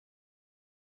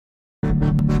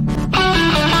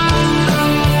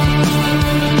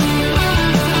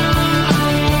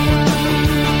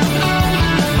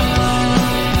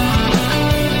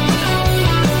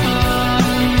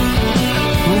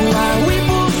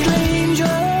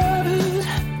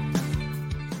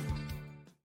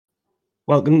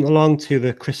Welcome along to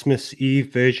the Christmas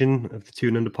Eve version of the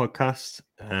Tune Under podcast.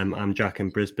 I'm Jack in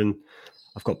Brisbane.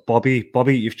 I've got Bobby.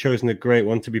 Bobby, you've chosen a great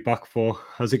one to be back for.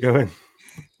 How's it going?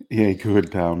 Yeah,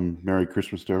 good. Merry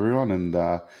Christmas to everyone, and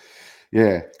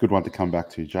good one to come back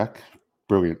to, Jack.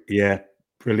 Brilliant. Yeah,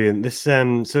 brilliant.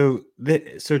 So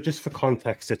just for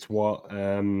context, it's what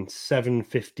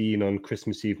 7:15 on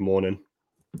Christmas Eve morning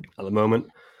at the moment,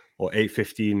 or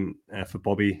 8:15 for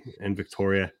Bobby in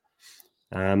Victoria.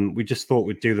 We just thought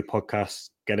we'd do the podcast,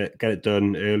 get it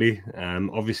done early.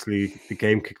 Obviously, the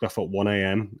game kicked off at 1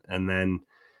 a.m. and then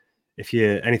if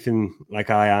you're anything like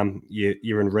I am,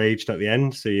 you're enraged at the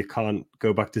end, so you can't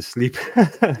go back to sleep.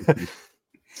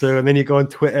 And then you go on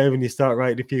Twitter and you start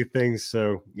writing a few things.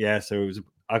 So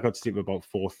I got to sleep about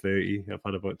 4:30. I've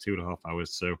had about 2.5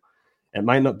 hours, so it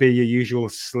might not be your usual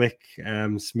slick,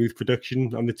 smooth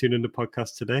production on the Tune In the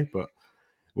podcast today, but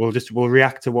we'll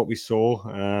react to what we saw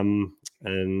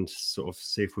and sort of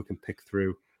see if we can pick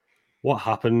through what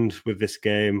happened with this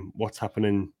game, what's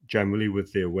happening generally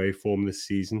with the away form this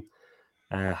season,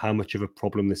 how much of a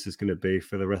problem this is going to be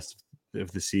for the rest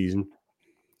of the season.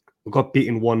 We got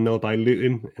beaten 1-0 by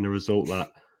Luton in a result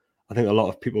that I think a lot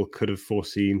of people could have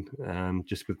foreseen,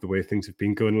 just with the way things have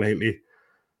been going lately.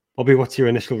 Bobby, what's your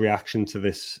initial reaction to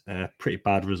this pretty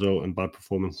bad result and bad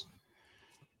performance?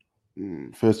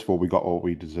 First of all, we got what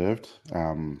we deserved.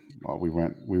 We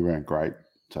weren't great,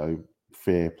 so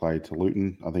fair play to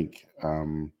Luton. I think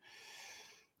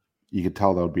you could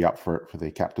tell they would be up for it for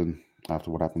their captain after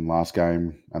what happened last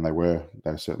game, and they were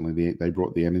certainly they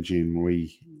brought the energy, and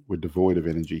we were devoid of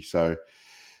energy. So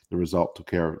the result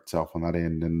took care of itself on that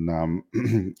end.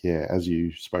 And as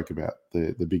you spoke about,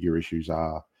 the bigger issues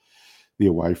are the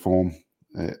away form.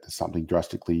 There's something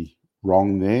drastically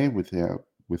wrong there with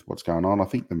what's going on. I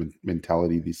think the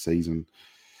mentality this season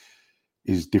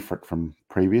is different from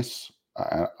previous.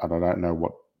 I don't know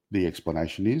what the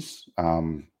explanation is.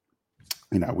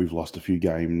 We've lost a few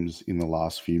games in the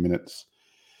last few minutes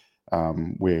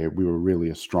where we were really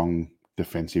a strong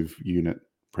defensive unit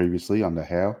previously under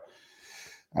Howe.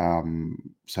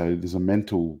 So there's a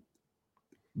mental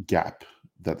gap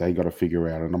that they got to figure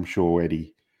out, and I'm sure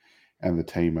Eddie and the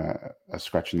team are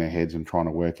scratching their heads and trying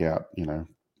to work out,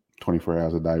 24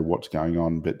 hours a day what's going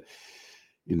on. But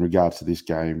in regards to this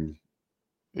game,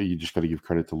 you just got to give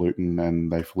credit to Luton,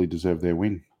 and they fully deserve their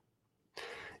win.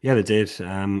 Yeah, they did.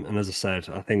 And as I said,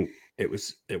 I think it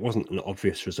wasn't an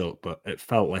obvious result, but it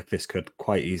felt like this could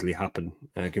quite easily happen,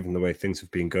 given the way things have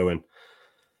been going.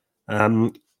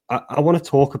 I want to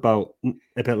talk about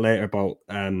a bit later about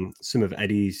some of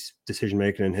Eddie's decision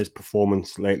making and his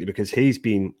performance lately, because he's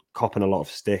been copping a lot of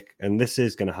stick, and this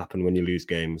is going to happen when you lose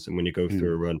games and when you go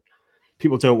through a run.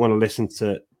 People don't want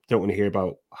to hear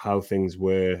about how things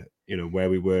were, where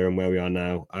we were and where we are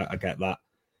now. I get that.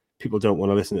 People don't want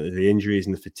to listen to the injuries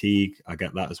and the fatigue. I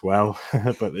get that as well.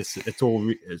 But it's all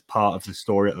it's part of the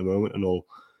story at the moment, and all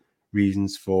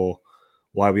reasons for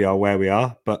why we are where we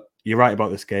are. But you're right about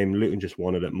this game. Luton just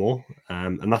wanted it more.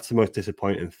 And that's the most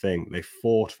disappointing thing. They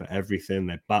fought for everything.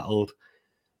 They battled.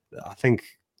 I think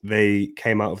they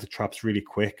came out of the traps really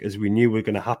quick, as we knew was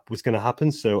going to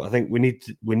happen. So I think we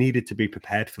needed to be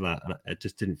prepared for that. And it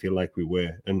just didn't feel like we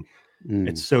were. And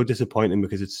it's so disappointing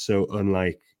because it's so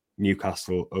unlike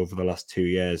Newcastle over the last 2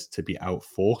 years to be out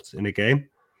fought in a game.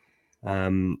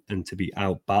 And to be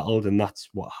out battled, and that's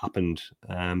what happened.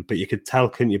 But you could tell,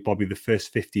 couldn't you, Bobby, the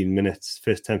first 10-15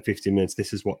 minutes,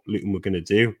 this is what Luton were going to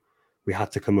do. We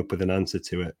had to come up with an answer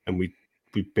to it, and we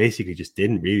basically just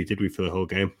didn't really, did we, for the whole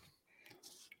game?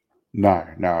 No,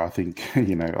 I think,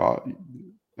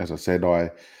 as I said, I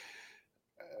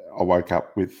woke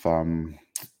up with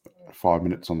 5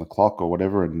 minutes on the clock or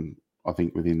whatever, and I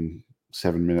think within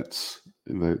 7 minutes,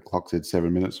 the clock said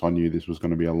 7 minutes, I knew this was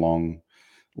going to be a long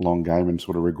game, and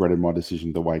sort of regretted my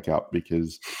decision to wake up,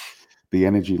 because the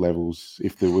energy levels,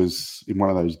 if there was in one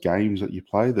of those games that you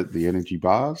play, that the energy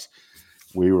bars,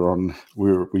 we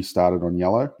started on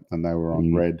yellow and they were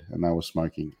on red, and they were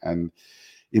smoking. And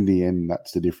in the end,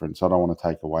 that's the difference. I don't want to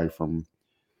take away from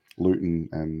Luton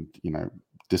and,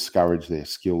 discourage their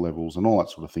skill levels and all that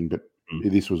sort of thing. But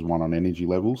this was one on energy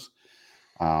levels.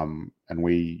 And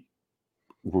we've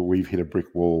hit a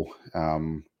brick wall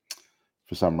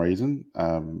for some reason.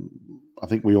 I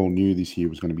think we all knew this year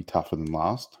was going to be tougher than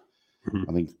last.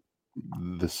 I think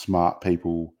the smart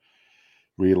people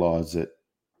realised that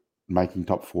making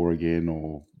top four again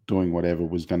or doing whatever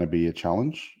was going to be a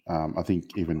challenge. I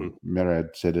think even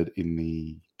Merad said it in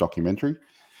the documentary.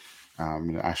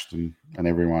 Ashton and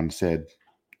everyone said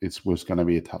it was going to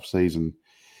be a tough season,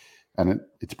 and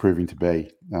it's proving to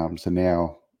be. So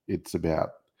now it's about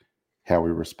how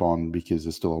we respond, because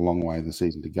there's still a long way in the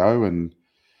season to go. And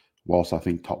whilst I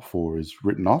think top 4 is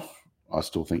written off, I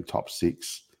still think top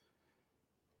 6,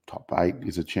 top 8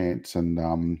 is a chance.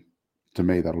 And to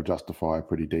me, that'll justify a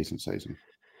pretty decent season.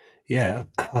 Yeah,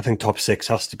 I think top 6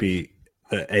 has to be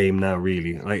the aim now,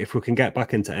 really. Like, if we can get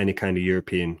back into any kind of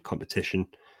European competition,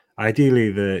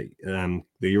 ideally the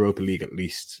Europa League at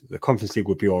least. The Conference League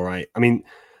would be all right. I mean,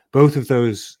 both of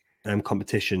those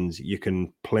competitions, you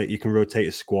can rotate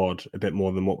a squad a bit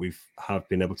more than what have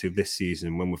been able to this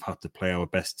season, when we've had to play our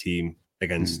best team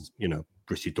against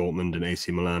Borussia Dortmund and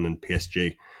AC Milan and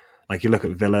PSG. Like, you look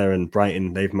at Villa and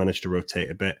Brighton, they've managed to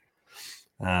rotate a bit.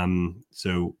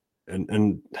 So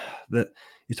that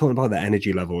you're talking about the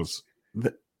energy levels,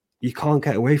 that you can't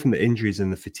get away from the injuries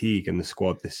and the fatigue in the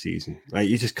squad this season. Like,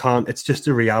 you just can't. It's just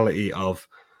a reality of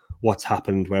what's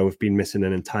happened, where we've been missing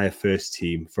an entire first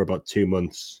team for about 2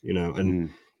 months, and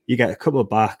you get a couple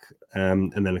back,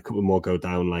 and then a couple more go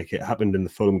down. Like it happened in the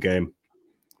Fulham game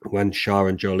when Shah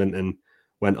and Joe Linton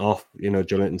went off.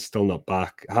 Joe Linton's still not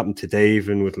back. It happened today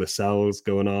even with Lascelles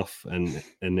going off, and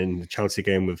in the Chelsea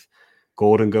game with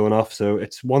Gordon going off. So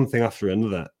it's one thing after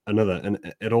another,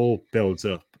 and it all builds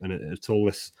up, and it's all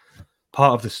this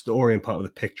part of the story and part of the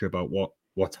picture about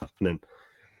what's happening.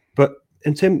 But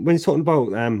when you're talking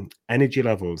about energy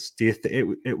levels, do you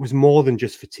think it was more than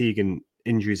just fatigue and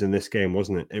injuries in this game,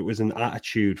 wasn't it? It was an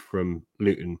attitude from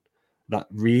Luton that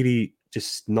really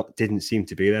just didn't seem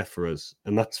to be there for us,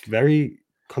 and that's very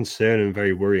concerning and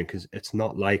very worrying, because it's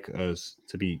not like us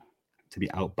to be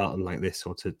out battling like this,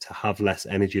 or to have less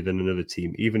energy than another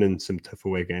team, even in some tough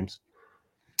away games.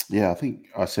 Yeah, I think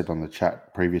I said on the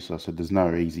chat previously, I said there's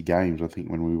no easy games. I think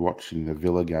when we were watching the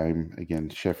Villa game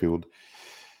against Sheffield,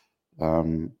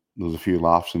 there was a few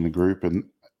laughs in the group,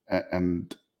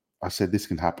 and I said this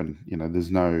can happen. There's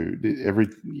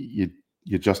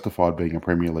you're justified being a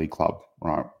Premier League club,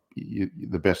 right? You're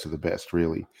the best of the best,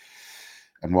 really.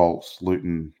 And whilst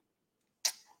Luton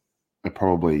are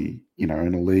probably in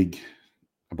a league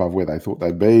above where they thought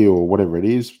they'd be, or whatever it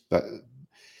is, that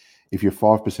if you're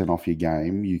 5% off your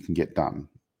game, you can get done.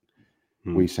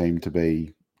 We seem to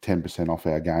be 10% off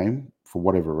our game for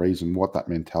whatever reason. What that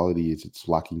mentality is, it's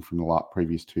lacking from the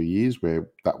previous 2 years where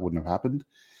that wouldn't have happened.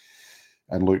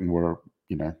 And Luton were,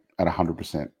 at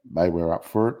 100%. They were up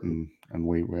for it, and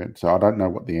we weren't. So I don't know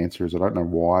what the answer is. I don't know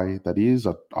why that is.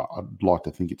 I'd like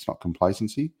to think it's not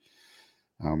complacency,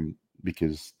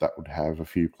 because that would have a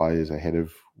few players ahead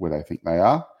of where they think they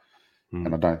are.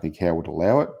 And I don't think Howe would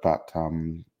allow it. But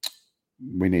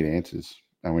we need answers,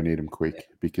 and we need them quick,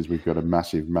 because we've got a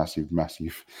massive, massive,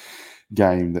 massive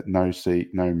game that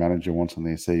no manager wants on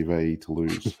their CV to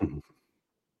lose.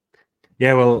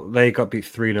 Yeah, well, they got beat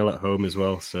 3-0 at home as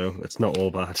well, so it's not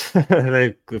all bad.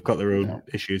 They've got their own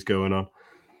issues going on.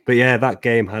 But yeah, that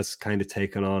game has kind of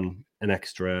taken on an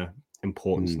extra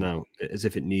importance now, as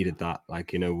if it needed that.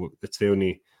 Like, it's the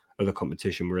only other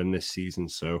competition we're in this season.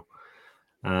 So,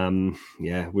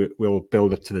 we'll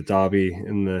build up to the derby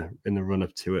in the run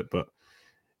up to it, but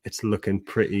it's looking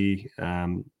pretty.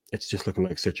 It's just looking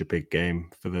like such a big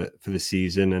game for the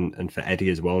season, and for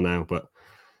Eddie as well now. But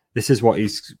this is what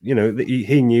he's,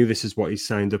 he knew this is what he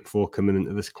signed up for coming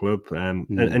into this club,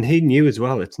 and he knew as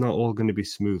well it's not all going to be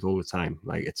smooth all the time.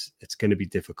 Like it's going to be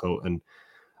difficult, and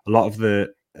a lot of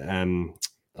the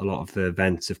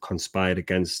events have conspired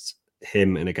against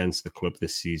him and against the club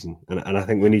this season, and I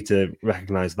think we need to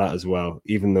recognize that as well.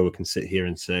 Even though we can sit here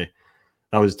and say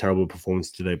that was a terrible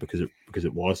performance today because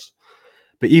it was,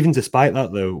 but even despite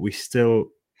that, though, we still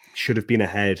should have been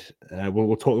ahead.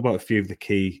 We'll talk about a few of the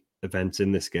key events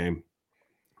in this game.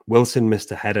 Wilson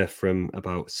missed a header from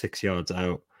about 6 yards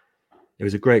out. It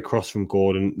was a great cross from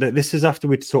Gordon. This is after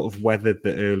we'd sort of weathered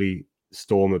the early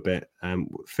storm a bit.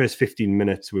 First 15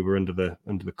 minutes we were under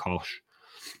the cosh,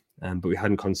 but we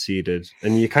hadn't conceded.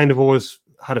 And you kind of always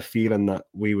had a feeling that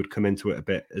we would come into it a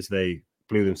bit as they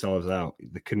blew themselves out.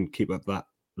 They couldn't keep up that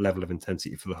level of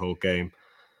intensity for the whole game.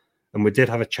 And we did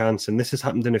have a chance, and this has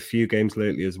happened in a few games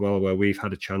lately as well, where we've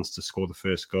had a chance to score the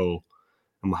first goal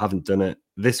and we haven't done it.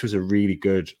 This was a really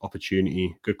good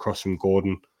opportunity. Good cross from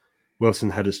Gordon. Wilson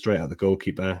headed straight at the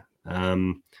goalkeeper.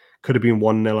 Could have been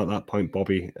 1-0 at that point,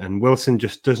 Bobby. And Wilson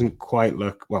just doesn't quite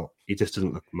look, well, he just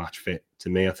doesn't look match fit to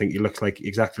me. I think he looks like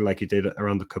exactly like he did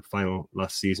around the cup final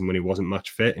last season when he wasn't match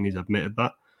fit, and he's admitted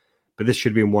that. But this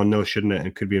should have been 1-0, shouldn't it? And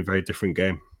it could be a very different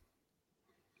game.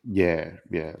 Yeah.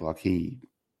 Like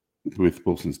with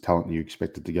Wilson's talent, you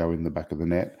expected to go in the back of the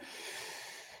net.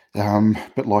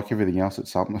 But like everything else,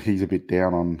 it's something he's a bit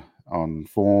down on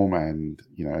form, and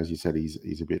as you said,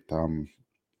 he's a bit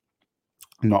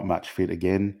not much fit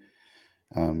again.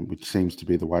 which seems to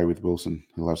be the way with Wilson.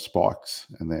 He'll have spikes,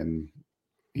 and then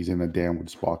he's in a downward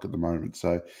spike at the moment.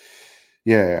 So,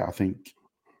 yeah, I think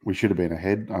we should have been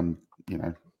ahead. And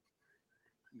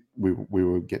we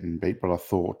were getting beat, but I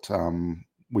thought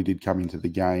we did come into the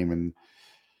game, and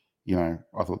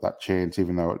I thought that chance,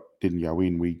 even though it didn't go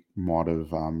in, we might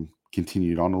have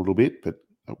continued on a little bit, but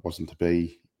it wasn't to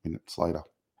be minutes later.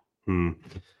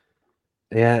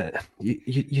 Yeah,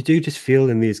 you do just feel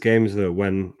in these games though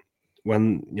when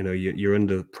you're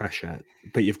under pressure,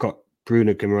 but you've got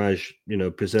Bruno Guimaraes,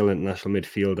 Brazilian international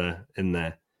midfielder in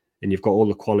there, and you've got all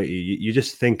the quality. You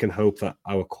just think and hope that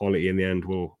our quality in the end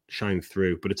will shine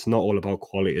through, but it's not all about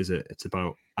quality, is it? It's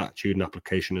about attitude and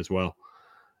application as well.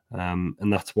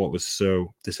 And that's what was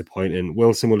so disappointing.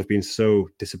 Wilson will have been so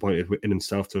disappointed in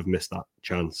himself to have missed that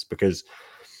chance, because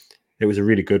it was a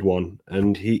really good one,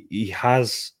 and he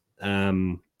has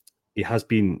been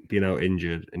out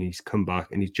injured, and he's come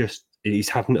back, and he's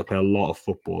having to play a lot of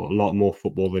football, a lot more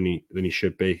football than he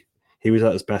should be. He was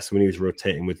at his best when he was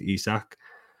rotating with Isak.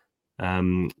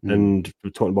 And we're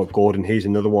talking about Gordon. He's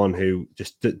another one who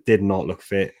just did not look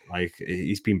fit. Like,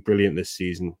 he's been brilliant this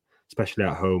season, especially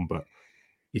at home, but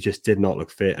he just did not look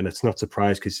fit. And it's not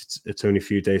surprised, because it's only a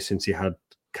few days since he had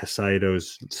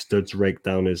Casaido's studs raked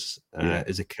down his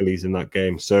Achilles in that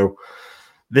game. So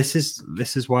this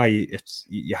is why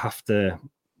you have to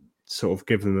sort of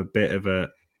give them a bit of a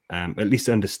at least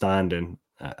understanding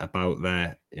about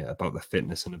their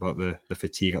fitness and about the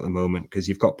fatigue at the moment, because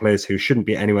you've got players who shouldn't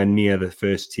be anywhere near the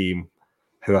first team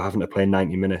who are having to play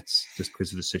 90 minutes just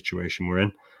because of the situation we're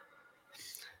in.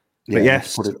 Yeah, but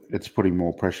yes, it's putting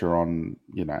more pressure on,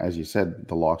 as you said,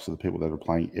 the likes of the people that are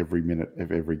playing every minute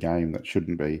of every game that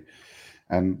shouldn't be.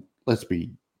 And let's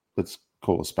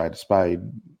call a spade.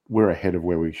 We're ahead of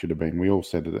where we should have been. We all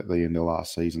said it at the end of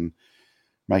last season.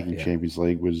 Making Champions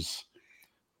League was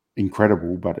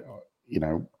incredible, but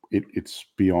it's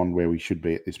beyond where we should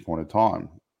be at this point in time.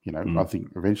 I think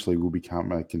eventually we'll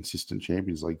become a consistent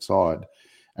Champions League side,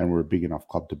 and we're a big enough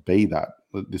club to be that.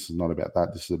 This is not about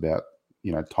that. This is about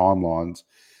timelines,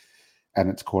 and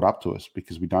it's caught up to us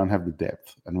because we don't have the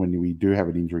depth. And when we do have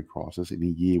an injury crisis in a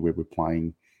year where we're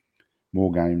playing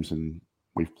more games than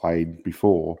we've played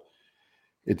before,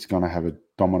 it's going to have a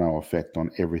domino effect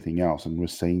on everything else. And we're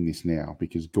seeing this now,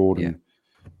 because Gordon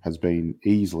has been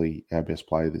easily our best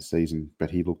player this season,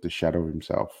 but he looked a shadow of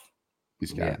himself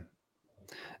this game.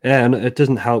 Yeah, and it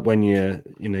doesn't help when your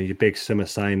big summer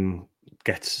sign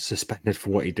gets suspended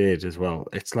for what he did as well.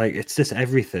 It's like, it's just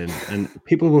everything. And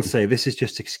people will say this is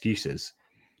just excuses,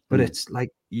 but it's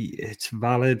like, it's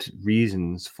valid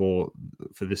reasons for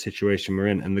the situation we're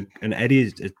in. And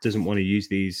Eddie doesn't want to use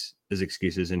these as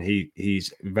excuses, and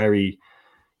he's very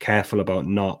careful about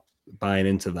not buying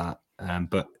into that.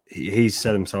 But he's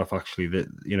said himself actually that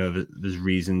there's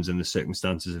reasons and the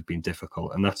circumstances have been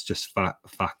difficult, and that's just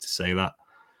fact to say that.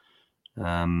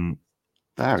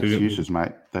 They are excuses,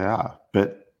 mate. They are,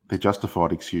 but they're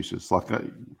justified excuses. Like,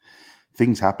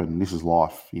 things happen. This is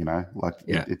life,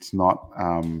 it's not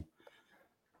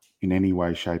in any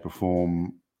way, shape, or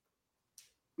form.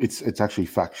 It's actually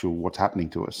factual what's happening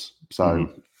to us. So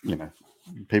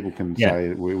people can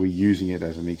say we're using it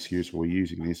as an excuse. We're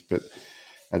using this, but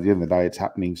at the end of the day, it's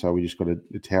happening. So we just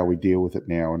it's how we deal with it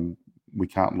now, and we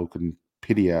can't look and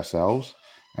pity ourselves.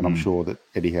 And I'm sure that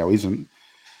Eddie Howe isn't.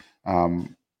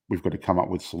 We've got to come up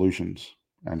with solutions,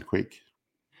 and quick.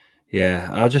 Yeah,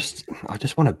 I just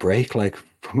want to break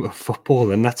from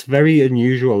football, and that's very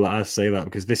unusual that I say that,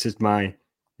 because this is my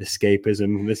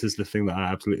escapism. This is the thing that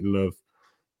I absolutely love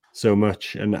so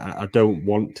much, and I don't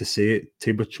want to see it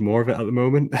too much more of it at the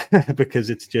moment because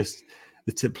it's just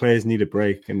the players need a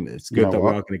break, and it's good that we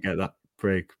are going to get that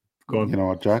break. Go on. You know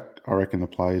what, Jack? I reckon the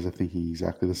players are thinking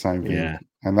exactly the same thing,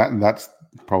 and that's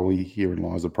probably herein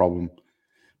lies the problem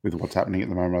with what's happening at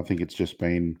the moment. I think it's just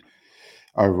been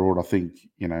overall. I think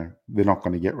they're not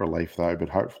going to get relief though, but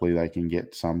hopefully they can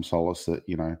get some solace that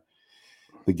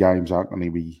the games aren't going to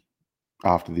be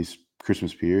after this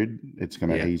Christmas period. It's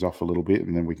going to ease off a little bit,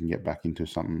 and then we can get back into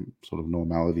some sort of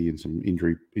normality, and some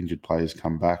injured players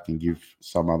come back and give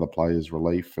some other players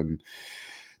relief. And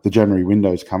the January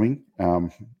window's coming,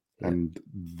 and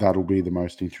that'll be the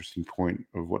most interesting point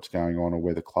of what's going on, or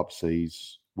where the club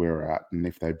sees where we're at, and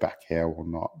if they back Howe or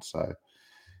not. So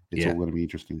it's all going to be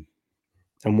interesting.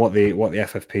 And what the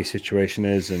FFP situation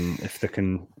is, and if they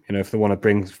can, if they want to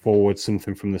bring forward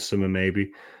something from the summer,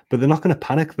 maybe. But they're not going to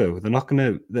panic though. They're not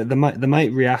going to. They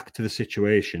might react to the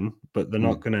situation, but they're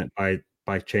not going to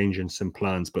by changing some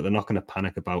plans. But they're not going to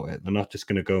panic about it. They're not just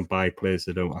going to go and buy players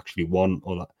they don't actually want,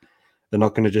 or that. They're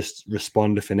not going to just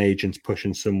respond if an agent's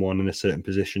pushing someone in a certain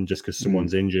position just because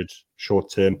someone's injured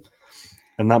short term.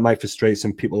 And that might frustrate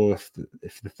some people if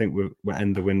they think we're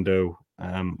end the window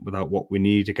without what we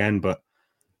need again. But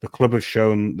the club have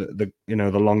shown that the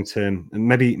long term, and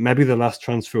maybe the last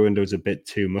transfer window is a bit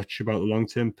too much about the long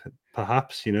term,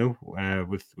 perhaps,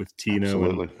 with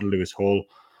Tino and Lewis Hall.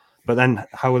 But then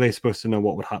how are they supposed to know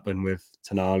what would happen with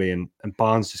Tonali and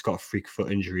Barnes just got a freak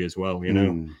foot injury as well?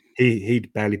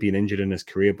 He'd barely been injured in his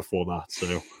career before that,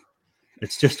 so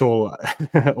it's just all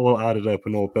added up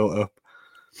and all built up.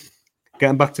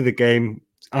 Getting back to the game,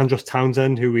 Andros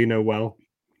Townsend, who we know well.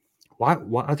 Why?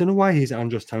 I don't know why he's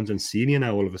Andros Townsend Senior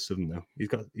now. All of a sudden, though,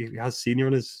 he has Senior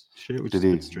on his shirt, which is a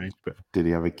bit strange. But did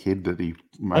he have a kid that he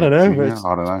made? I don't know.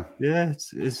 I don't know. Yeah,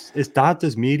 his dad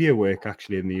does media work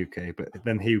actually in the UK, but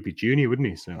then he would be junior, wouldn't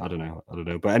he? So I don't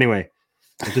know. But anyway,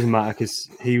 it doesn't matter because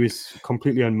he was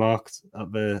completely unmarked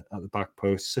at the back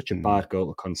post. Such a bad goal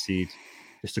to concede.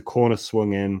 Just a corner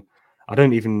swung in. I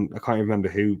can't even remember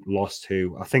who lost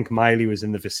who. I think Miley was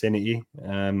in the vicinity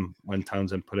when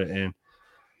Townsend put it in.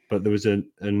 But there was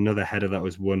another header that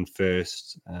was won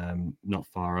first, not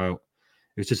far out.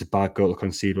 It was just a bad goal to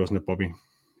concede, wasn't it, Bobby?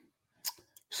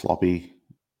 Sloppy.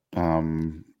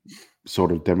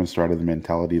 Sort of demonstrated the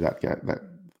mentality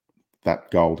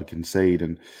that goal to concede,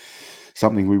 and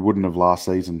something we wouldn't have last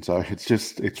season. So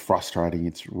it's frustrating.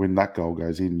 It's when that goal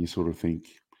goes in, you sort of think,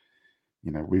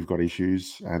 we've got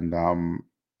issues. And as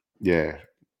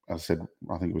I said,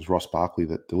 I think it was Ross Barkley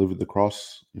that delivered the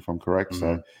cross, if I'm correct.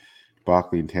 Mm-hmm. So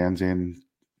Barkley and Townsend,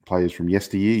 players from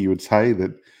yesteryear, you would say,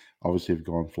 that obviously have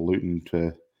gone for Luton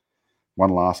to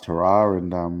one last hurrah,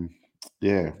 and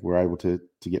we're able to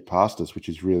get past us, which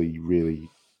is really, really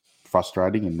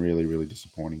frustrating and really, really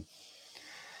disappointing.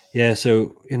 Yeah,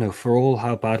 so for all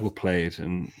how bad we played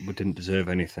and we didn't deserve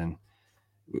anything,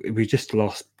 we just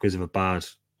lost because of a bad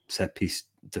set piece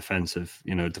defensive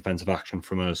action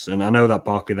from us. And I know that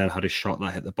Barkley then had a shot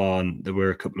that hit the bar, and there were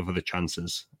a couple of other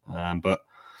chances, but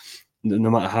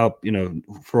no matter how,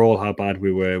 for all how bad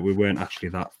we weren't actually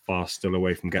that far still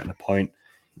away from getting a point.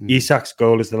 Isak's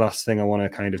goal is the last thing I want to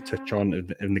kind of touch on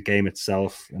in the game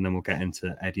itself, and then we'll get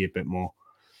into Eddie a bit more.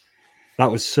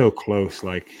 That was so close.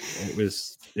 Like it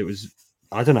was.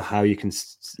 I don't know how you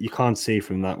can't see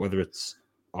from that whether it's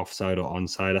offside or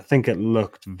onside. I think it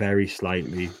looked very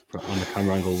slightly on the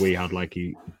camera angle we had like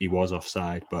he was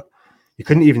offside, but you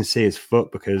couldn't even see his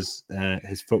foot because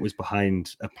his foot was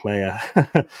behind a player.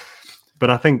 But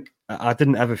I think I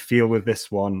didn't ever feel with this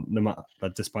one, no matter,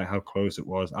 despite how close it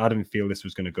was, I didn't feel this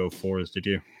was going to go for us. Did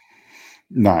you?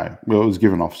 No. Well, it was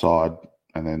given offside,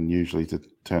 and then usually to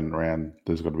turn it around,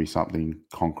 there's got to be something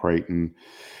concrete. And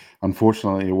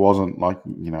unfortunately, it wasn't. Like,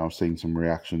 I've seen some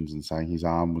reactions and saying his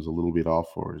arm was a little bit off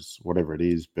or whatever it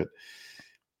is. But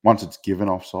once it's given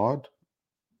offside,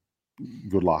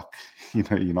 good luck.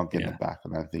 You're not getting it back. I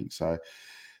don't think so.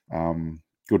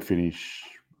 Good finish.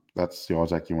 That's the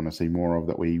Isaac you want to see more of,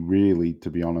 that we really, to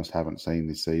be honest, haven't seen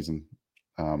this season.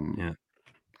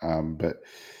 But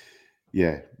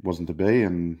wasn't to be.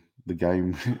 And the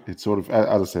game, it's sort of,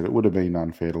 as I said, it would have been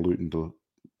unfair to Luton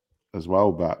as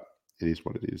well, but it is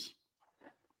what it is.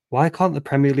 Why can't the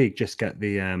Premier League just get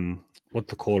the what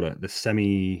to call it, the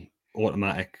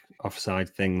semi-automatic offside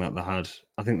thing that they had?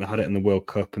 I think they had it in the World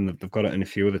Cup, and they've got it in a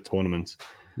few other tournaments.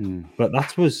 But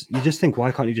you just think,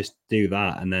 why can't you just do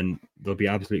that, and then there'll be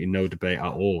absolutely no debate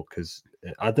at all? Because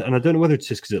I don't know whether it's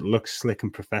just because it looks slick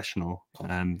and professional,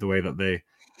 the way that they,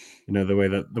 the way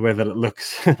that it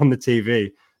looks on the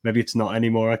TV. Maybe it's not any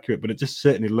more accurate, but it just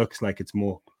certainly looks like it's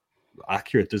more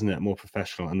accurate, doesn't it? More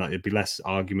professional, and that it'd be less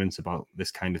arguments about this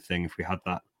kind of thing if we had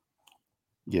that.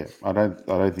 Yeah, I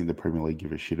don't think the Premier League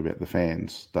give a shit about the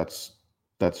fans.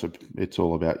 It's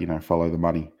all about follow the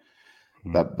money.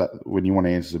 That when you want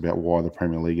answers about why the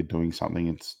Premier League are doing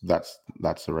something, that's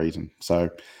the reason. So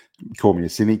call me a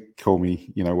cynic, call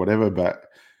me whatever, but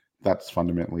that's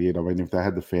fundamentally it. I mean, if they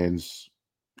had the fans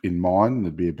in mind,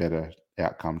 there'd be a better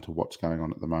outcome to what's going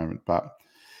on at the moment. But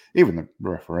even the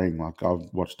refereeing, like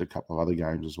I've watched a couple of other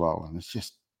games as well, and it's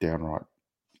just downright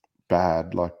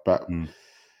bad. I don't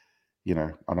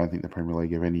think the Premier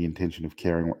League have any intention of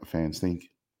caring what the fans think.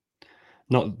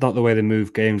 Not the way they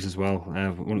move games as well.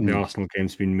 One of the Arsenal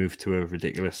games has been moved to a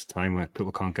ridiculous time where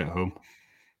people can't get home.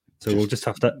 So we'll just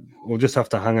have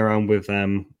to hang around with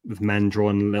men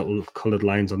drawing little coloured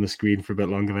lines on the screen for a bit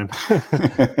longer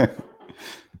then.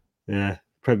 Yeah,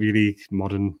 Premier League,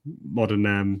 modern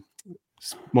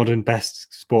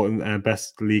best sport,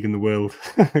 best league in the world.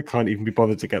 Can't even be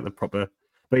bothered to get the proper.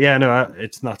 But yeah, no,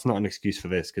 it's not an excuse for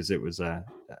this, because it was. I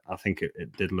think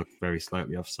it did look very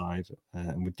slightly offside,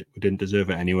 and we didn't deserve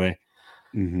it anyway.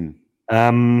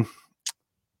 Mm-hmm.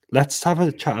 Let's have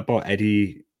a chat about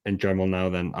Eddie in general now.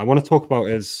 Then I want to talk about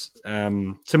his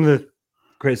some of the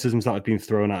criticisms that have been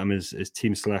thrown at him, his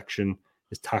team selection,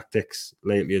 his tactics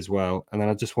lately as well, and then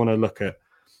I just want to look at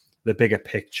the bigger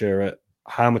picture, at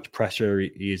how much pressure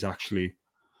he is actually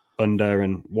under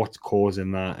and what's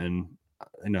causing that, and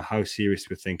how serious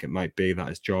we think it might be that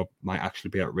his job might actually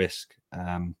be at risk.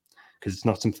 Because it's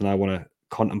not something I want to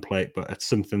contemplate, but it's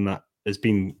something that has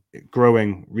been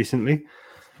growing recently.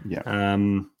 Yeah.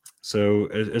 So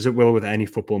as it will with any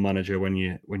football manager, when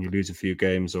you lose a few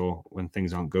games or when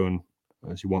things aren't going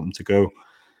as you want them to go.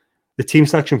 The team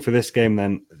selection for this game,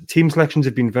 then, team selections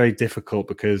have been very difficult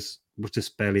because we've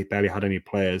just barely had any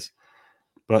players.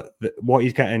 But what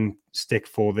he's getting stick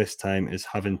for this time is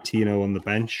having Tino on the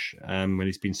bench when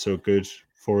he's been so good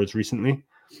for us recently.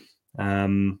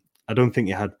 I don't think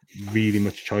he had really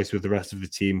much choice with the rest of the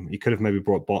team. He could have maybe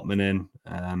brought Botman in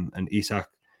and Isak.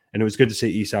 And it was good to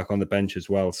see Isak on the bench as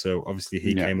well. So obviously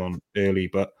he came on early.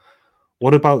 But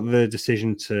what about the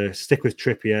decision to stick with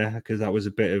Trippier? Because that was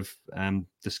a bit of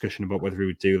discussion about whether he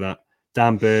would do that.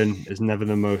 Dan Burn is never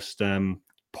the most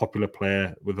popular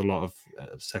player with a lot of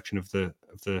section of the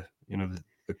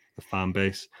fan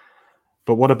base.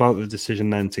 But what about the decision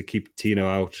then to keep Tino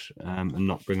out and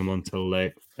not bring him on till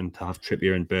late, and to have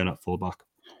Trippier and Burn at fullback?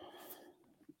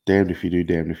 Damned if you do,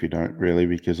 damned if you don't, really,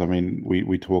 because I mean,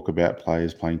 we talk about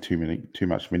players playing too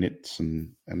much minutes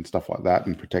and stuff like that,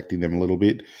 and protecting them a little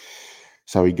bit.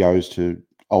 So he goes to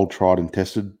old tried and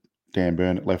tested Dan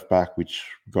Burn at left back, which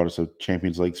got us a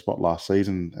Champions League spot last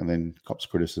season, and then cops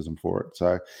criticism for it.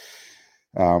 So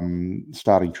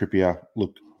starting Trippier,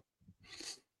 look,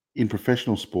 in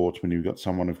professional sports, when you've got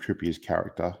someone of Trippier's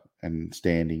character and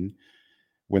standing,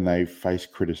 when they face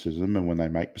criticism and when they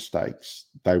make mistakes,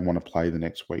 they want to play the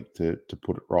next week to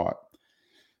put it right.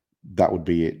 That would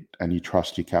be it. And you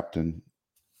trust your captain,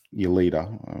 your leader.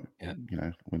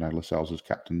 We know Lascelles is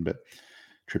captain, but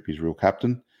Trippier's real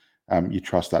captain. You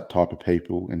trust that type of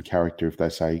people and character if they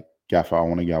say, Gaffer, I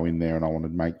want to go in there and I want to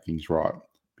make things right,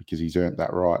 because he's earned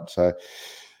that right. So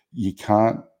you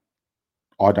can't,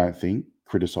 I don't think,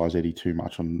 criticise Eddie too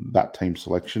much on that team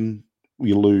selection.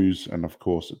 You lose, and of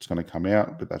course it's going to come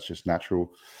out, but that's just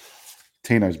natural.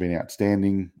 Tino's been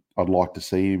outstanding. I'd like to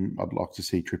see him. I'd like to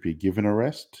see Trippier given a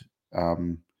rest,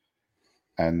 and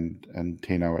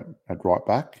Tino at right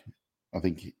back. I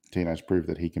think Tino's proved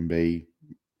that he can be,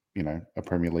 a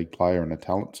Premier League player and a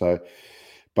talent. So,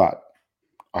 but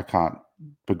I can't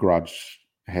begrudge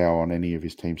Howe on any of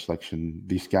his team selection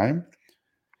this game.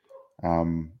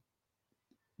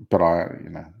 But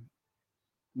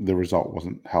the result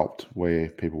wasn't helped where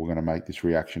people were going to make this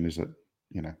reaction. Is it,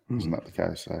 isn't that the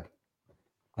case? So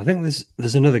I think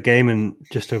there's another game in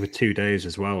just over 2 days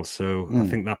as well. So I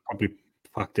think that probably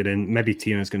factored in. Maybe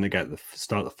Tino's going to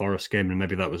start the Forest game, and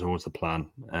maybe that was always the plan.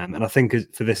 And I think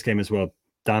for this game as well,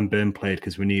 Dan Burn played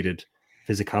because we needed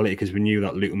physicality, because we knew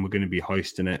that Luton were going to be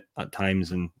hoisting it at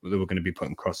times and they were going to be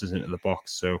putting crosses into the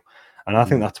box. So, and I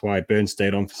think that's why Burn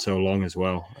stayed on for so long as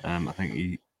well. I think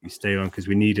he stayed on because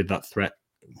we needed that threat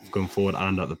going forward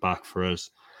and at the back for us.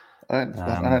 I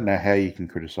don't know how you can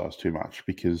criticise too much,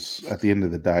 because at the end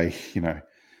of the day,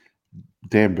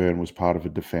 Dan Burn was part of a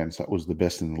defence that was the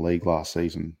best in the league last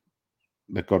season,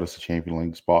 that got us a Champions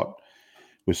League spot.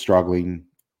 We're struggling.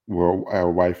 Our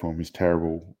away form is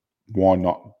terrible. Why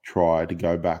not try to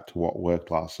go back to what worked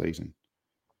last season?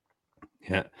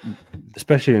 Yeah,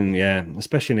 especially in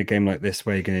a game like this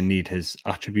where you're going to need his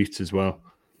attributes as well.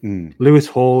 Lewis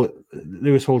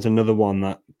Hall's another one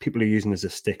that people are using as a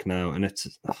stick now, and it's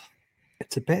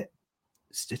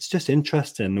just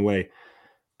interesting the way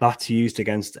that's used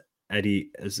against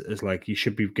Eddie as like you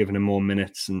should be giving him more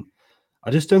minutes, and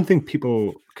I just don't think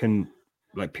people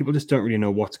just don't really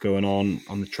know what's going on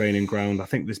the training ground. I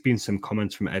think there's been some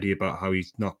comments from Eddie about how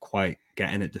he's not quite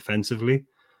getting it defensively,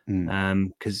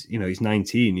 because he's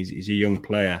 19, he's a young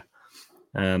player.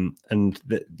 And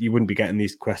you wouldn't be getting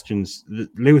these questions.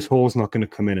 Lewis Hall's not going to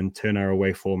come in and turn our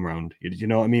away form around. You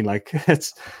know what I mean? Like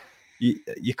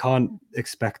you can't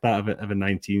expect that of a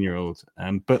 19-year-old.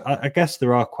 But I guess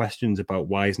there are questions about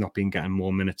why he's not been getting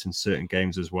more minutes in certain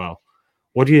games as well.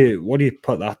 What do you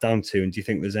put that down to? And do you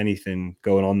think there's anything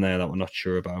going on there that we're not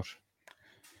sure about?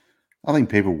 I think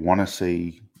people want to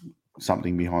see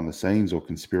something behind the scenes or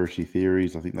conspiracy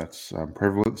theories. I think that's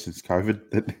prevalent since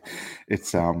COVID. That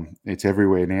it's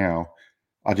everywhere now.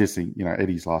 I just think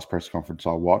Eddie's last press conference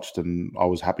I watched, and I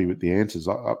was happy with the answers.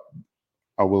 I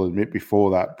will admit, before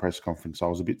that press conference, I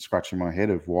was a bit scratching my head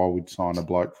of why we'd sign a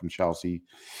bloke from Chelsea,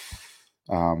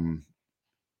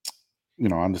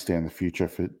 I understand the future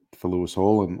for Lewis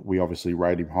Hall, and we obviously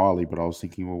rate him highly. But I was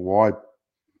thinking, well, why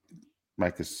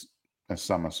make a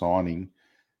summer signing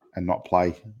and not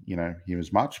play, him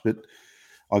as much? But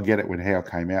I get it when Howe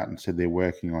came out and said they're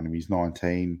working on him. He's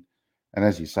 19, and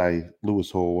as you say, Lewis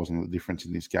Hall wasn't the difference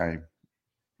in this game.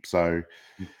 So,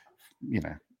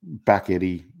 back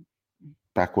Eddie,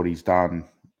 back what he's done.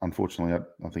 Unfortunately,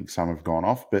 I think some have gone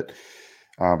off, but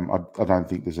I don't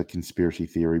think there's a conspiracy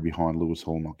theory behind Lewis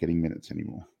Hall not getting minutes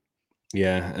anymore.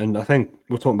 Yeah, and I think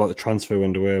we're talking about the transfer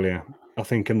window earlier. I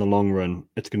think in the long run,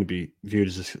 it's going to be viewed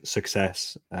as a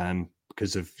success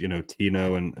because of,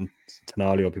 Tino and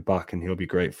Tonali will be back and he'll be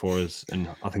great for us. And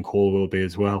I think Hall will be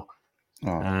as well.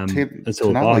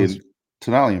 Tonali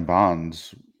and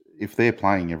Barnes, if they're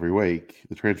playing every week,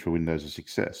 the transfer window is a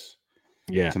success.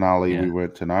 Yeah. Tonali, we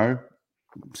weren't to know.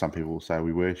 Some people will say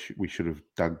we should have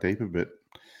dug deeper, but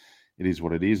it is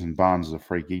what it is. And Barnes is a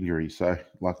freak injury. So,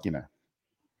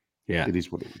 yeah, it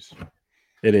is what it is.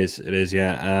 It is,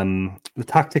 yeah. The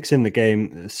tactics in the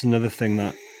game, it's another thing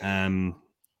that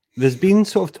there's been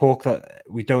sort of talk that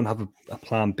we don't have a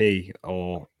plan B,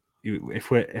 or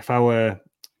if our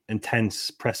intense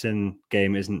pressing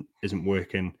game isn't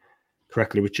working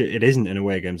correctly, which it isn't in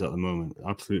away games at the moment, it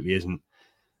absolutely isn't.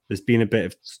 There's been a bit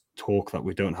of talk that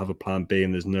we don't have a plan B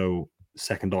and there's no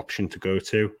second option to go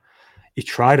to. He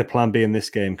tried a plan B in this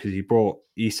game because he brought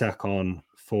Isak on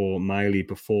for Miley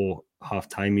before half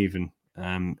time even.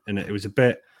 And it was a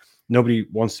bit, nobody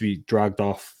wants to be dragged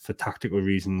off for tactical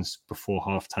reasons before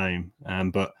half time.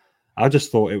 But I just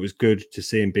thought it was good to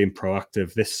see him being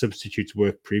proactive. This substitute's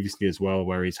worked previously as well,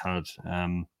 where he's had,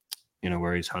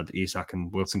 Isak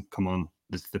and Wilson come on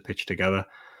the pitch together.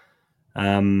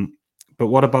 But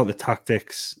what about the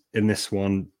tactics in this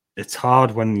one? It's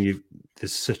hard when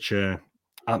there's such a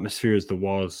atmosphere as there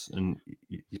was, and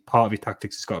part of your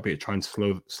tactics has got to be to try and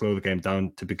slow the game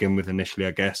down to begin with initially,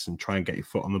 I guess, and try and get your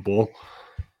foot on the ball.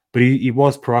 But he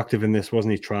was proactive in this,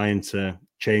 wasn't he? Trying to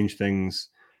change things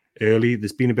early.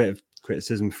 There's been a bit of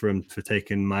criticism for him for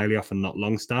taking Miley off and not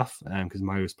Longstaff, because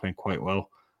Miley was playing quite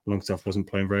well. Longstaff wasn't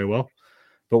playing very well.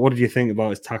 But what did you think about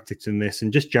his tactics in this,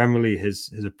 and just generally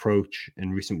his approach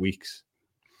in recent weeks?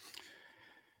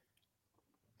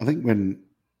 I think when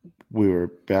we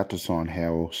were about to signing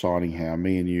Howe,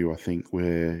 me and you, I think,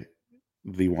 were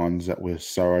the ones that were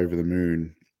so over the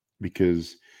moon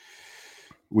because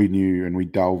we knew and we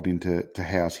delved into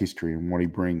Howe's history and what he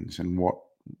brings, and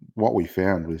what we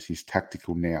found was his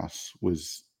tactical nous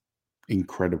was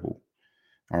incredible.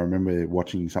 I remember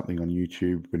watching something on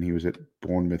YouTube when he was at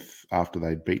Bournemouth after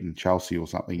they'd beaten Chelsea or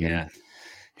something. Yeah. And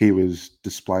he was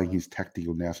displaying his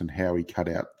tactical nous and how he cut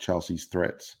out Chelsea's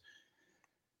threats.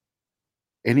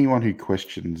 Anyone who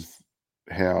questions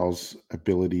Howe's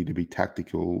ability to be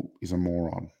tactical is a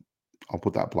moron. I'll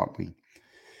put that bluntly.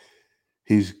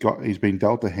 He's been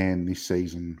dealt a hand this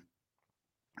season,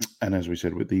 and as we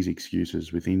said, with these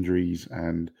excuses, with injuries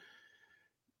and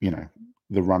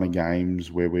the run of games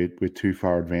where we're too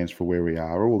far advanced for where we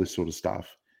are, all this sort of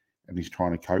stuff, and he's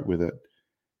trying to cope with it.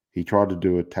 He tried to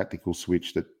do a tactical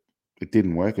switch that it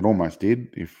didn't work. It almost did.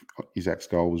 If Isak's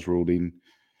goal was ruled in,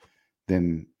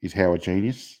 then is Howe a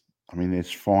genius? I mean, there's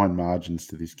fine margins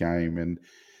to this game, and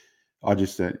I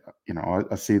just, I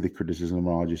see the criticism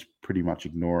and I just pretty much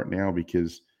ignore it now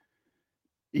because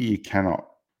you cannot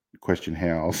question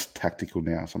Howe's tactical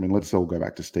nous. I mean, let's all go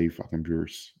back to Steve fucking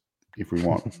Bruce if we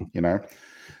want,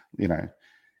 it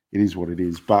is what it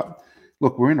is. But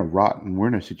look, we're in a rut and we're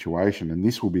in a situation, and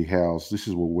this will be this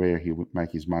is where he'll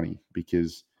make his money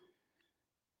because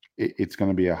it's going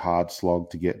to be a hard slog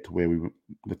to get to where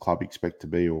the club expect to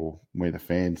be or where the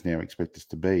fans now expect us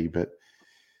to be. But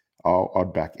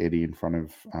I'd back Eddie in front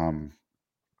of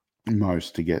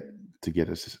most to get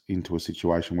us into a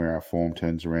situation where our form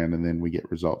turns around and then we get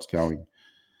results going.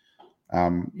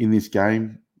 In this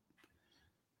game,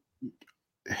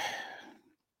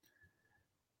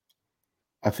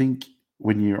 I think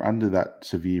when you're under that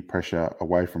severe pressure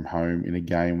away from home in a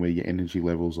game where your energy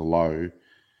levels are low,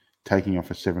 taking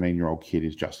off a 17-year-old kid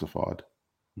is justified.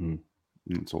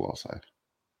 That's all I'll say.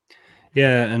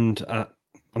 Yeah, and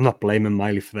I'm not blaming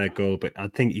Miley for their goal, but I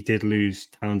think he did lose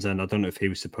Townsend. I don't know if he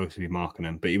was supposed to be marking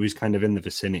him, but he was kind of in the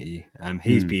vicinity.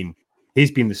 He's been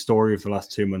the story of the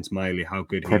last 2 months, Miley, how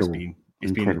good Incredible. he's been.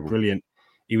 He's been brilliant.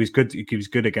 He was good. He was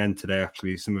good again today,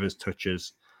 actually, some of his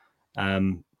touches.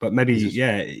 But maybe,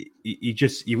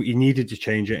 he needed to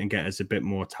change it and get us a bit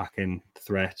more attacking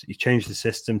threat. He changed the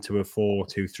system to a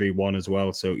 4-2-3-1 as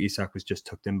well. So Isak was just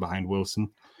tucked in behind Wilson.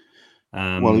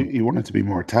 Well, he wanted to be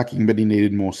more attacking, but he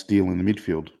needed more steel in the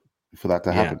midfield for that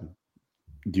to happen.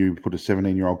 do you put a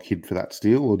 17-year-old kid for that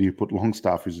still, or do you put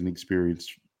Longstaff, who's an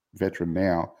experienced veteran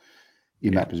now,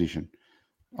 in that position?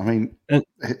 I mean,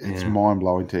 it's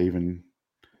mind-blowing to even,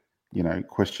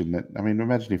 question that. I mean,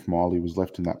 imagine if Miley was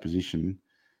left in that position,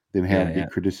 then how would be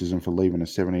criticism for leaving a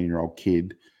 17-year-old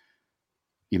kid,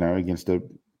 against a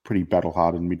pretty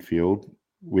battle-hardened midfield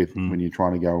when you're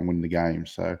trying to go and win the game.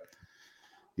 So,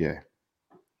 yeah.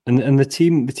 And the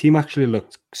team actually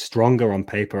looked stronger on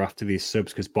paper after these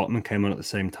subs because Botman came on at the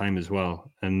same time as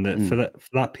well. And for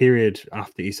that period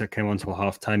after Isak came on till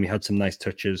half time, he had some nice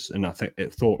touches, and I think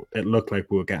it looked like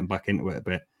we were getting back into it a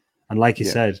bit. And like you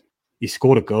said, he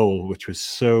scored a goal which was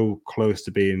so close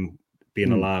to being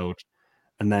allowed.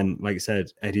 And then, like I said,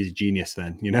 Eddie's a genius.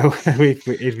 Then if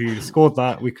we scored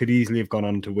that, we could easily have gone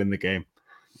on to win the game.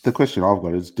 The question I've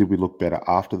got is: did we look better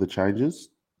after the changes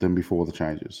than before the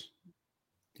changes?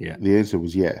 Yeah. The answer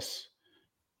was yes.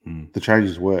 The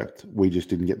changes worked. We just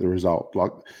didn't get the result.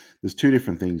 Like, there's two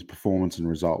different things: performance and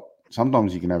result.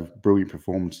 Sometimes you can have brilliant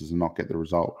performances and not get the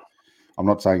result. I'm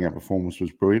not saying our performance was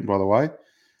brilliant, by the way,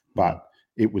 but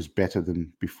it was better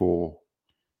than before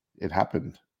it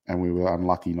happened, and we were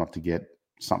unlucky not to get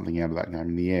something out of that game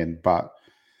in the end. But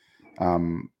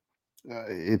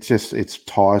it's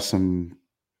tiresome,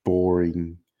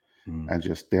 boring, and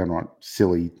just downright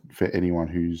silly for anyone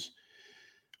who's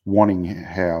wanting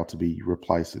Howe to be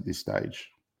replaced at this stage.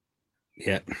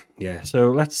 Yeah.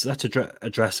 So let's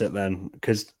address it then,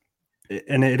 because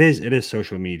it is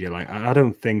social media. Like, I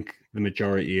don't think the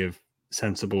majority of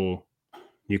sensible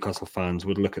Newcastle fans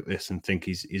would look at this and think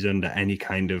he's under any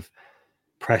kind of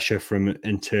pressure from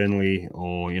internally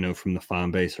or from the fan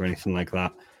base or anything like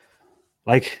that.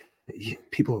 Like,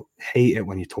 people hate it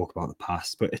when you talk about the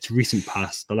past, but it's recent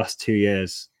past. The last 2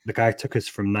 years, the guy took us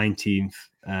from 19th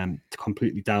to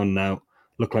completely down and out.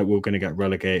 Looked like we were going to get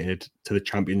relegated to the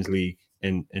Champions League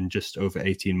in just over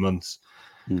 18 months.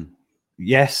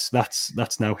 Yes,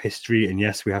 that's now history, and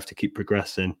yes, we have to keep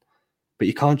progressing. But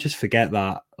you can't just forget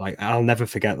that. Like, I'll never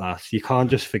forget that. You can't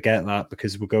just forget that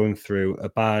because we're going through a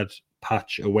bad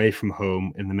patch away from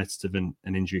home in the midst of an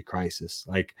injury crisis.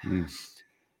 Like,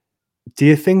 do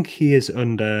you think he is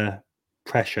under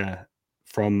pressure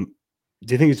from?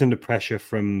 Do you think he's under pressure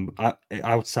from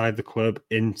outside the club,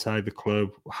 inside the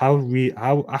club?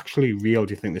 How actually real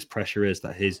do you think this pressure is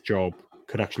that his job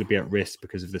could actually be at risk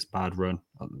because of this bad run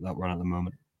that we're on at the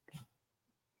moment?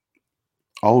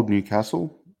 Old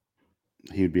Newcastle,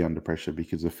 he would be under pressure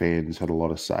because the fans had a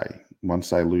lot of say. Once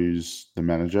they lose the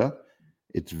manager,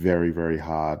 it's very, very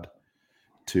hard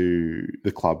to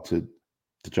the club to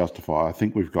justify. I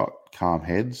think we've got calm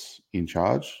heads in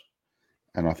charge,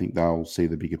 and I think they'll see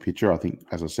the bigger picture. I think,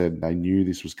 as I said, they knew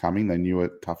this was coming. They knew a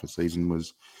tougher season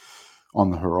was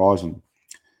on the horizon.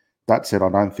 That said, I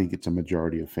don't think it's a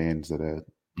majority of fans that are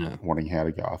wanting Howe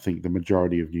to go. I think the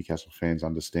majority of Newcastle fans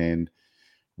understand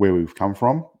where we've come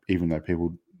from, even though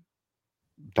people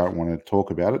don't want to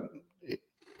talk about it,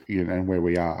 and where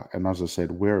we are. And as I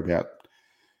said, we're about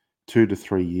 2 to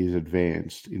 3 years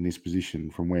advanced in this position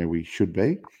from where we should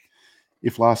be.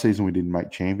 If last season we didn't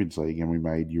make Champions League and we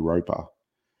made Europa,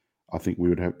 I think we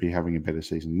would be having a better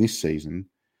season this season.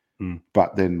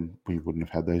 But then we wouldn't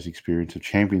have had those experience of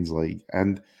Champions League.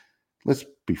 And let's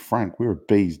be frank, we're a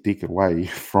bee's dick away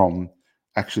from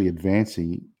actually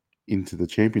advancing into the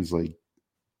Champions League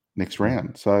next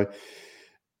round. So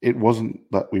it wasn't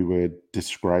that we were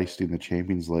disgraced in the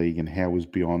Champions League and Howe was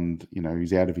beyond,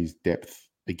 he's out of his depth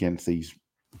against these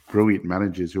brilliant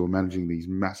managers who are managing these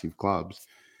massive clubs.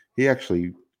 He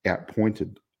actually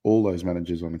outpointed all those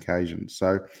managers on occasion.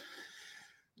 So,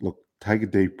 look, take a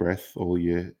deep breath, all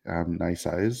your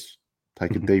naysayers.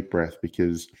 Take a deep breath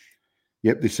because,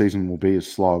 this season will be a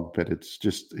slog, but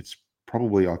it's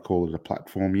probably, I call it a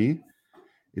platform year.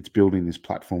 It's building this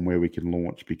platform where we can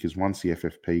launch, because once the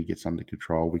FFP gets under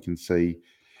control, we can see,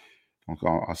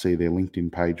 I see their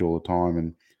LinkedIn page all the time,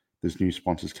 and there's new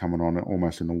sponsors coming on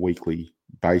almost on a weekly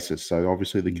basis. So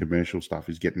obviously the commercial stuff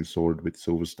is getting sorted with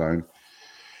Silverstone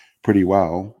pretty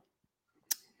well.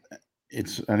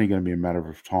 It's only going to be a matter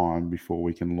of time before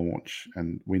we can launch,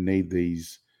 and we need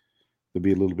these. There'll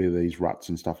be a little bit of these ruts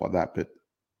and stuff like that, but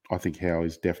I think Howe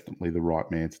is definitely the right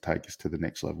man to take us to the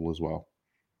next level as well.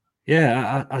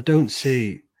 Yeah, I don't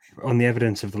see on the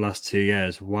evidence of the last 2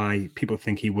 years why people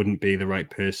think he wouldn't be the right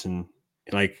person.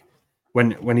 Like,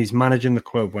 when he's managing the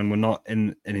club, when we're not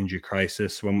in an injury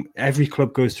crisis, when every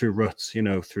club goes through ruts,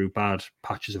 through bad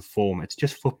patches of form, it's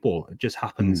just football. It just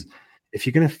happens. If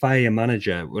you're going to fire a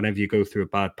manager whenever you go through a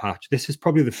bad patch, this is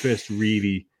probably the first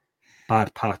really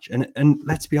bad patch. And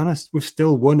let's be honest, we've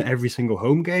still won every single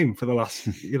home game for the last,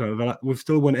 we've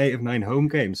still won 8 of 9 home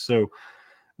games. So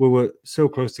we were so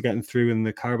close to getting through in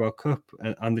the Carabao Cup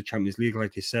and the Champions League,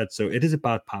 like you said. So it is a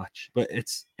bad patch, but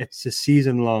it's a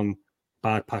season-long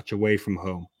bad patch away from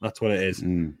home. That's what it is.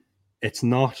 It's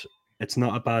not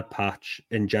a bad patch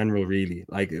in general, really.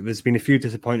 Like, there's been a few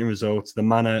disappointing results. The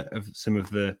manner of some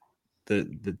of the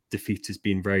defeats has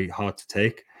been very hard to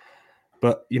take.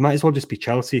 But you might as well just be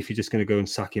Chelsea if you're just going to go and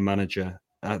sack your manager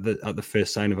at the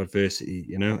first sign of adversity.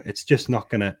 You know, it's just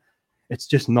not gonna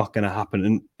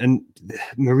happen. And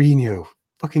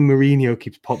fucking Mourinho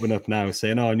keeps popping up now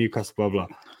saying, "Oh, Newcastle, blah blah."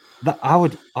 That I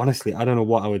would honestly, I don't know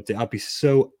what I would do. I'd be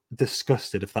so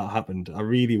disgusted if that happened. I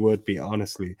really would be,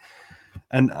 honestly.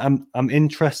 And I'm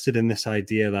interested in this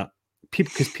idea that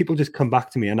people just come back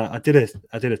to me, and I did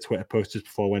a Twitter post just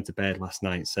before I went to bed last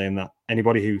night saying that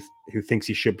anybody who thinks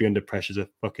he should be under pressure is a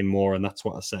fucking moron, and that's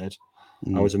what I said.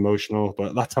 I was emotional,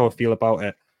 but that's how I feel about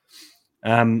it.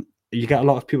 You get a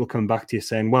lot of people coming back to you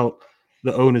saying, well,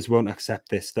 the owners won't accept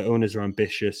this. The owners are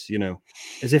ambitious, you know,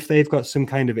 as if they've got some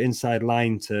kind of inside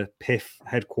line to PIF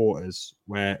headquarters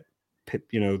where,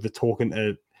 you know, they're talking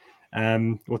to,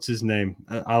 what's his name?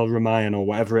 Al Ramayan or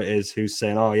whatever it is, who's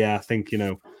saying, oh yeah, I think, you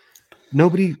know,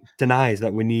 nobody denies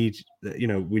that we need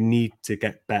to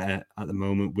get better at the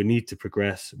moment. We need to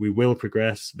progress. We will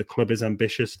progress. The club is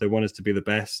ambitious. They want us to be the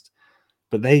best,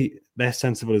 but they're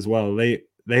sensible as well.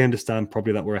 They understand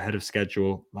probably that we're ahead of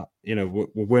schedule. That, you know,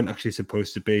 we weren't actually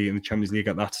supposed to be in the Champions League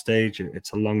at that stage.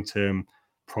 It's a long-term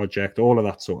project, all of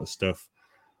that sort of stuff.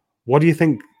 What do you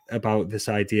think about this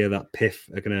idea that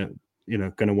PIF are going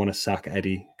to want to sack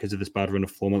Eddie because of this bad run of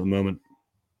form at the moment?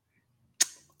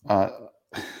 I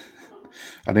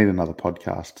need another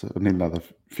podcast. I need another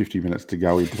 50 minutes to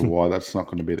go into why that's not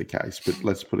going to be the case. But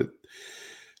let's put it,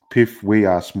 PIF, we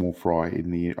are small fry in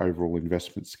the overall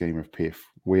investment scheme of PIF.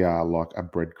 We are like a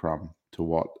breadcrumb to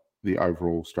what the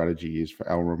overall strategy is for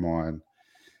Al Ramayan.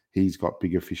 He's got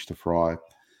bigger fish to fry.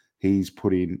 He's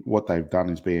put in, what they've done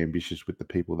is be ambitious with the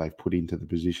people they've put into the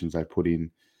positions they've put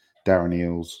in. Darren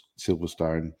Eales,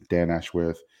 Silverstone, Dan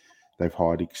Ashworth. They've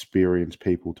hired experienced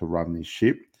people to run this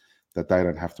ship that they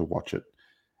don't have to watch it.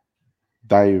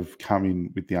 They've come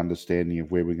in with the understanding of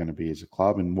where we're going to be as a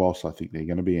club. And whilst I think they're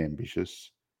going to be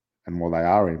ambitious, and while they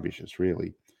are ambitious,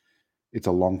 really, it's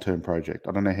a long-term project.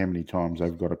 I don't know how many times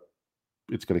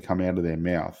it's got to come out of their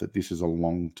mouth that this is a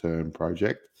long-term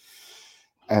project.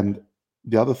 And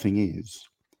the other thing is,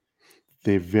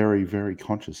 they're very, very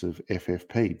conscious of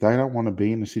FFP. They don't want to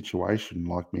be in a situation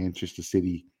like Manchester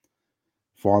City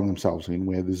find themselves in,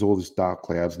 where there's all this dark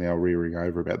clouds now rearing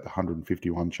over about the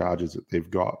 151 charges that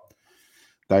they've got.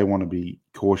 They want to be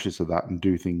cautious of that and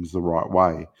do things the right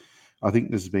way. I think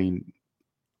there's been,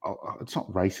 it's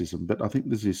not racism, but I think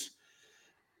there's this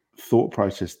thought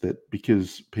process that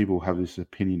because people have this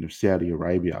opinion of Saudi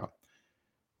Arabia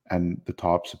and the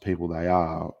types of people they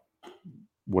are,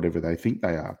 whatever they think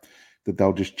they are, that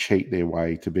they'll just cheat their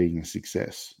way to being a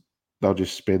success. They'll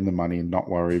just spend the money and not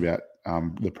worry about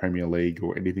the Premier League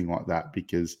or anything like that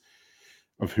because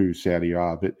of who Saudi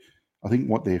are. But I think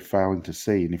what they're failing to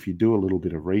see, and if you do a little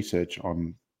bit of research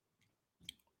on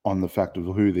the fact of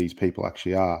who these people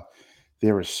actually are,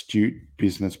 they're astute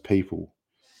business people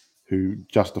who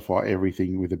justify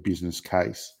everything with a business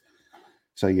case.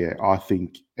 So yeah, I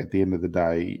think at the end of the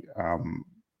day,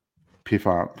 PIF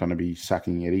aren't going to be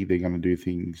sacking Eddie. They're going to do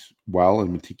things well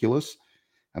and meticulous.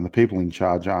 And the people in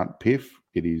charge aren't PIF.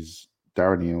 It is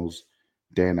Darren Eales,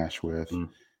 Dan Ashworth,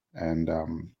 and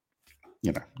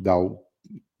you know,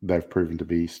 they've proven to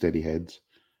be steady heads.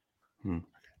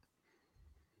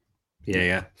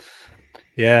 Yeah.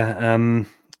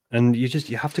 And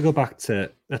you have to go back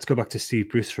to, let's go back to Steve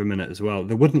Bruce for a minute as well.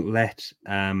 They wouldn't let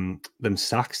them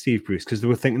sack Steve Bruce because they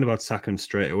were thinking about sacking him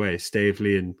straight away,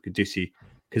 Staveley and Gudusi,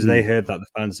 because they heard that the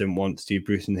fans didn't want Steve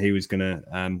Bruce and he was going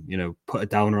to, put a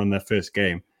downer on their first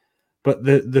game. But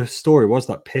the story was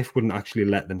that PIF wouldn't actually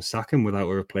let them sack him without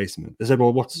a replacement. They said,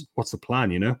 well, what's the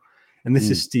plan, you know? And this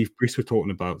is Steve Bruce we're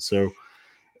talking about. So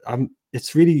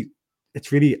it's really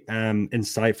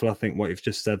insightful, I think, what you've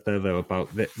just said there, though,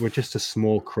 about that we're just a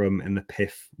small crumb in the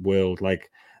PIF world.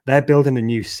 Like, they're building a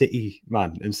new city,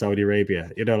 man, in Saudi Arabia.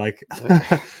 You know, like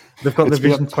they've got the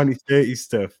Vision 2030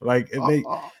 stuff. Like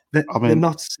they're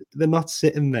not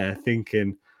sitting there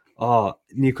thinking, oh,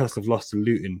 Newcastle have lost to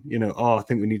Luton. You know, oh, I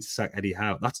think we need to sack Eddie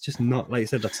Howe. That's just not, like you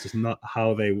said, that's just not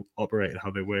how they operate and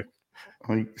how they work.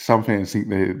 I mean, some fans think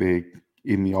they're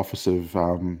in the office of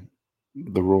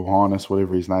the Royal Highness,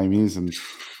 whatever his name is, and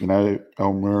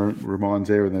Elmer Ramayan's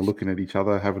there, and they're looking at each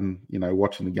other,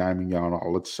 watching the game and going,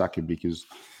 "Oh, let's sack him because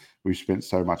we've spent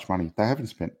so much money." They haven't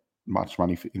spent much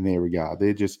money in their regard.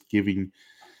 They're just giving.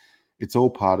 It's all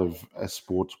part of a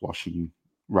sports washing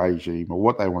regime or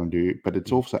what they want to do, but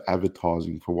it's also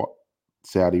advertising for what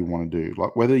Saudi want to do.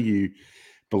 Like whether you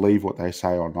believe what they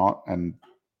say or not, and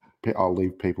I'll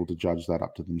leave people to judge that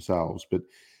up to themselves, but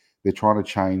they're trying to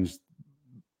change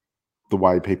the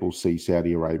way people see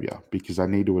Saudi Arabia because they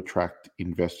need to attract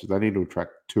investors, they need to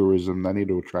attract tourism, they need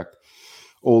to attract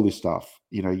all this stuff.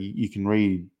 You know, you can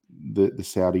read the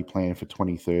Saudi plan for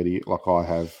 2030 like I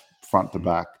have front to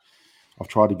back. I've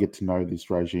tried to get to know this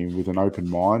regime with an open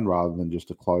mind rather than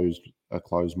just a closed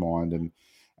mind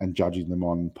and judging them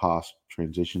on past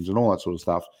transitions and all that sort of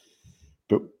stuff.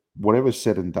 But whatever's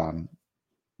said and done,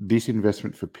 this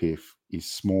investment for PIF is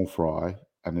small fry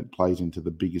and it plays into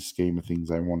the biggest scheme of things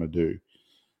they want to do.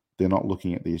 They're not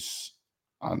looking at this,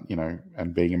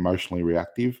 and being emotionally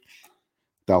reactive.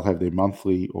 They'll have their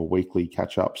monthly or weekly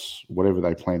catch-ups, whatever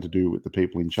they plan to do with the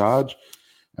people in charge,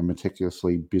 and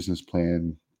meticulously business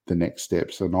plan the next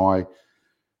steps. And I'm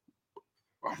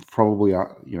probably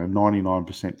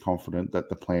 99% confident that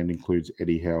the plan includes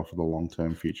Eddie Howe for the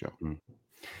long-term future.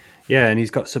 Yeah, and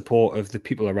he's got support of the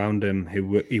people around him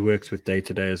who he works with day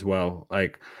to day as well.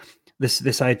 Like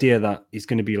this idea that he's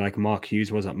going to be like Mark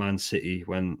Hughes was at Man City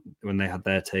when they had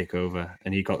their takeover,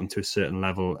 and he got them to a certain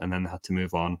level, and then they had to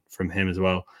move on from him as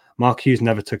well. Mark Hughes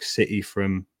never took City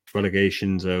from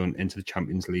relegation zone into the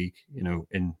Champions League,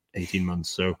 in 18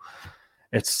 months. So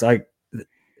it's like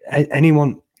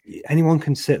anyone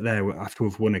can sit there after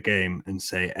we've won a game and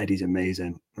say Eddie's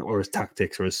amazing, or his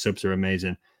tactics or his subs are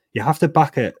amazing. You have to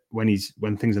back it when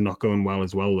things are not going well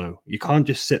as well, though. You can't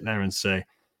just sit there and say,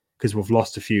 because we've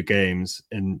lost a few games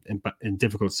in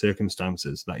difficult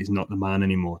circumstances, that he's not the man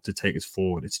anymore to take us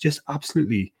forward. It's just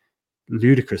absolutely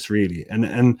ludicrous, really.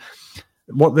 And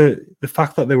what the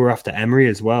fact that they were after Emery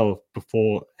as well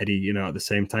before Eddie, at the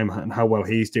same time, and how well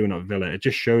he's doing at Villa, it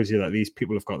just shows you that these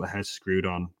people have got their heads screwed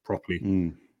on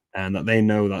properly, and that they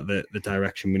know that the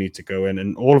direction we need to go in,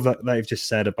 and all of that they've just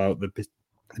said about the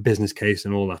business case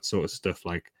and all that sort of stuff.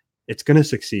 Like, it's going to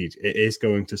succeed. It is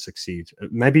going to succeed.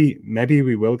 Maybe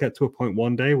we will get to a point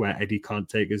one day where Eddie can't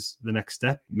take us the next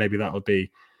step. Maybe that'll be,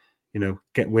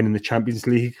 winning the Champions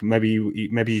League. Maybe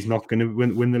he's not going to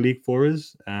win the league for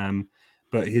us.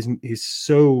 But he's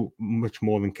so much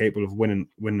more than capable of winning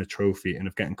the trophy and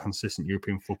of getting consistent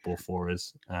European football for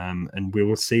us. And we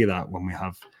will see that when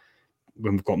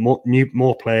we've got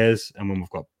more players, and when we've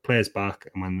got players back,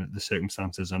 and when the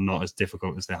circumstances are not as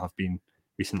difficult as they have been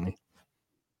recently.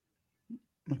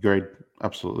 Agreed.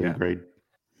 Absolutely agreed.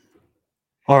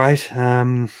 All right.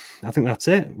 I think that's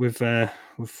it. We've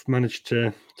managed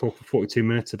to talk for 42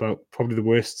 minutes about probably the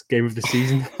worst game of the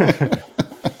season.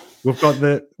 We've got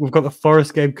the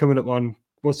Forest game coming up on.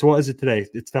 What is it today?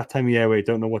 It's that time of year where you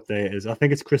don't know what day it is. I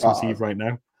think it's Christmas Eve right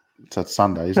now. It's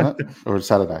Sunday, isn't it? Or it's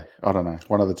Saturday? I don't know.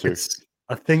 One of the two.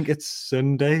 I think it's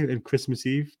Sunday and Christmas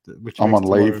Eve. Which I'm on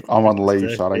leave. I'm on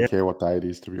leave, so I don't care what day it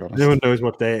is, to be honest. No one knows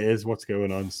what day it is, what's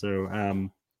going on. So,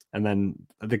 and then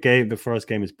the Forest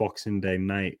game is Boxing Day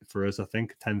night for us. I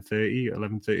think 10:30,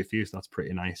 11:30 for you. So that's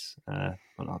pretty nice. Not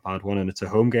a bad one, and it's a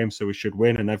home game, so we should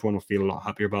win, and everyone will feel a lot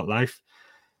happier about life.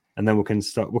 And then we can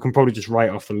probably just write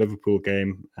off the Liverpool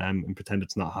game and pretend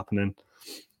it's not happening.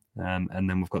 And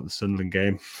then we've got the Sunderland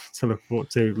game to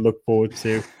look forward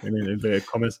to in inverted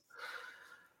commas.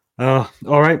 All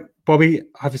right, Bobby,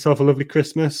 have yourself a lovely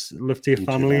Christmas. Love to your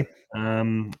family.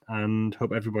 And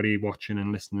hope everybody watching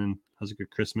and listening has a good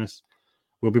Christmas.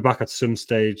 We'll be back at some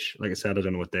stage. Like I said, I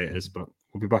don't know what day it is, but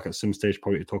we'll be back at some stage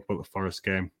probably to talk about the Forest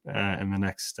game in the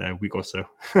next week or so.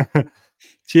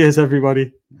 Cheers,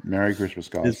 everybody. Merry Christmas,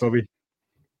 guys. Cheers, Bobby.